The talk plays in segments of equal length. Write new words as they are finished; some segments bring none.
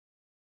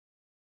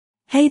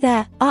Hey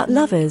there, art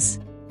lovers!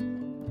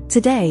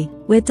 Today,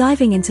 we're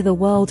diving into the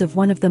world of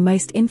one of the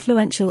most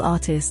influential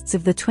artists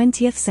of the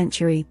 20th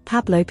century,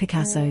 Pablo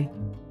Picasso.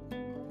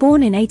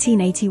 Born in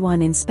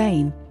 1881 in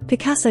Spain,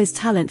 Picasso's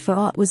talent for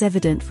art was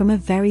evident from a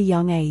very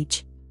young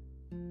age.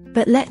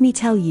 But let me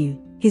tell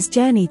you, his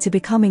journey to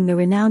becoming the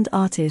renowned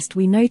artist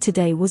we know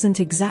today wasn't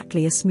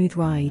exactly a smooth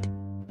ride.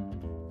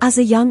 As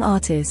a young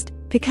artist,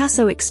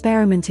 Picasso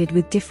experimented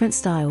with different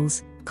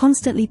styles,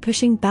 constantly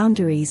pushing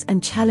boundaries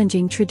and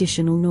challenging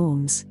traditional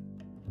norms.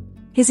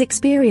 His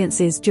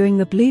experiences during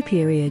the Blue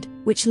Period,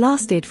 which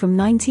lasted from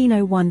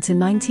 1901 to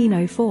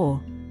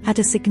 1904, had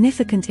a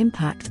significant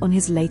impact on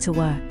his later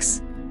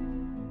works.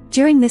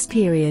 During this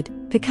period,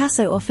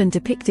 Picasso often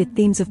depicted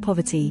themes of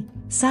poverty,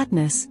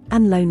 sadness,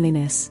 and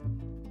loneliness.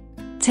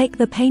 Take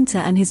The Painter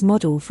and His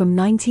Model from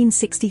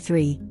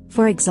 1963,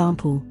 for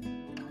example.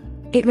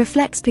 It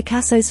reflects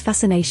Picasso's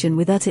fascination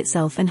with art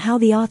itself and how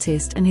the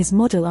artist and his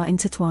model are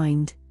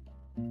intertwined.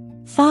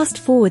 Fast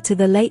forward to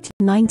the late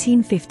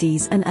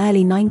 1950s and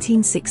early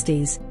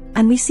 1960s,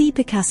 and we see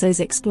Picasso's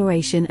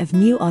exploration of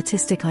new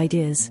artistic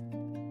ideas.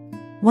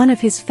 One of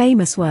his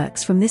famous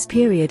works from this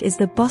period is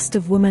the bust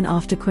of woman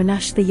after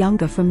Cranach the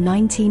Younger from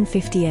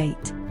 1958.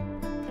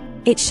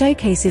 It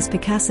showcases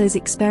Picasso's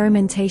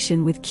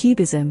experimentation with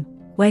cubism,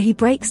 where he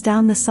breaks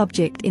down the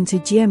subject into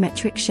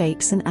geometric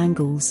shapes and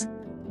angles.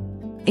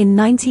 In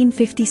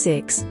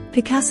 1956,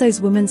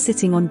 Picasso's Woman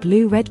Sitting on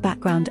Blue-Red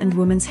Background and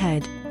Woman's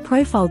Head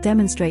profile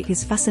demonstrate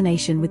his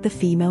fascination with the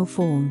female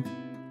form.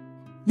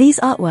 These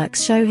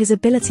artworks show his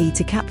ability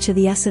to capture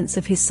the essence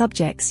of his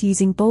subjects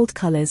using bold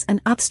colors and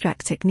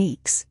abstract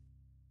techniques.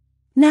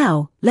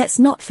 Now, let's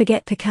not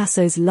forget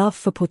Picasso's love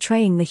for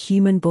portraying the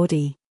human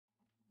body.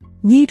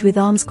 Nude with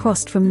Arms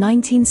Crossed from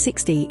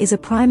 1960 is a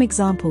prime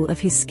example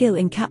of his skill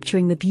in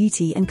capturing the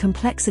beauty and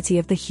complexity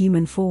of the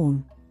human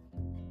form.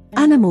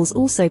 Animals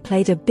also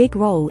played a big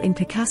role in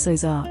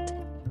Picasso's art.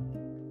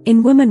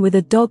 In Woman with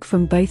a Dog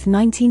from both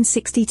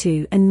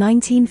 1962 and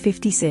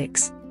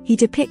 1956, he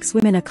depicts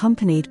women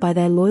accompanied by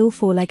their loyal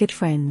four-legged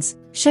friends,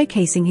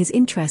 showcasing his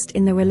interest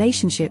in the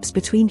relationships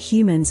between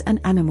humans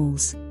and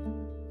animals.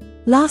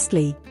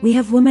 Lastly, we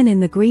have Woman in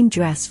the Green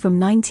Dress from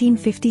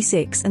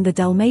 1956 and The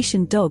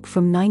Dalmatian Dog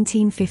from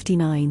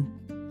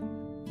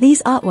 1959.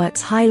 These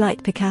artworks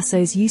highlight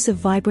Picasso's use of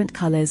vibrant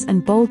colors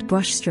and bold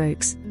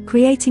brushstrokes,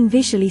 creating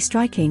visually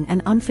striking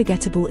and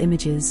unforgettable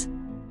images.